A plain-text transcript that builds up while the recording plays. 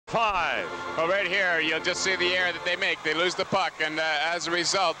5. Well, right here, you'll just see the error that they make. They lose the puck, and as a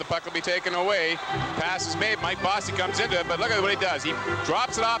result, the puck will be taken away. Pass is made. Mike Bossy comes into it, but look at what he does. He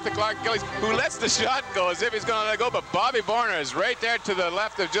drops it off to Clark Gillies, who lets the shot go as if he's going to let it go, but Bobby Borner is right there to the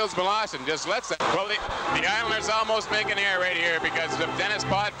left of Gilles Meloche and just lets it. Well, the Islanders almost make an error right here because of Dennis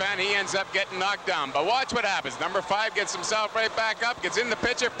Potvin. He ends up getting knocked down. But watch what happens. Number 5 gets himself right back up, gets in the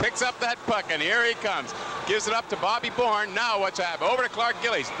pitcher, picks up that puck, and here he comes. Gives it up to Bobby Bourne. Now what's happening? Over to Clark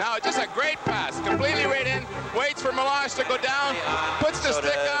Gillies. Now just a great pass, completely right in, waits for Meloche to go down, puts the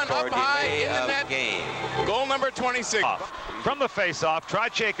stick on, up high, in the net. Goal number 26. From the face-off,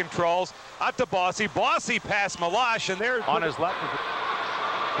 Trottier controls, up to Bossy. Bossy past Meloche, and there on his left.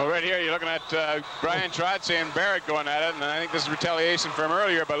 Well, right here, you're looking at Brian Trottier and Barrett going at it, and I think this is retaliation from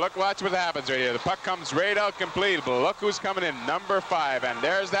earlier, but watch what happens right here. The puck comes right out complete, but look who's coming in, number 5, and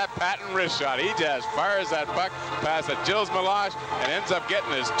there's that patent wrist shot. He just fires that puck past Gilles Meloche and ends up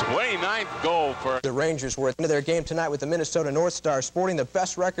getting his 29th goal for the Rangers. Were at the end of their game tonight with the Minnesota North Stars, sporting the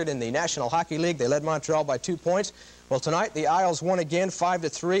best record in the National Hockey League. They led Montreal by 2 points. Well, tonight, the Isles won again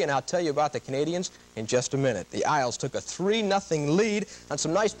 5-3, and I'll tell you about the Canadiens in just a minute. The Isles took a 3-0 lead on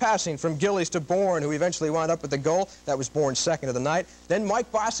some nice passing from Gillies to Bourne, who eventually wound up with the goal. That was Bourne's second of the night. Then Mike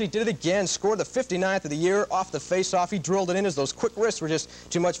Bossy did it again, scored the 59th of the year off the face-off. He drilled it in as those quick wrists were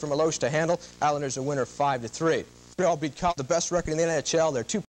just too much for Meloche to handle. Islanders a winner 5-3. Montreal beat the best record in the NHL. They're 2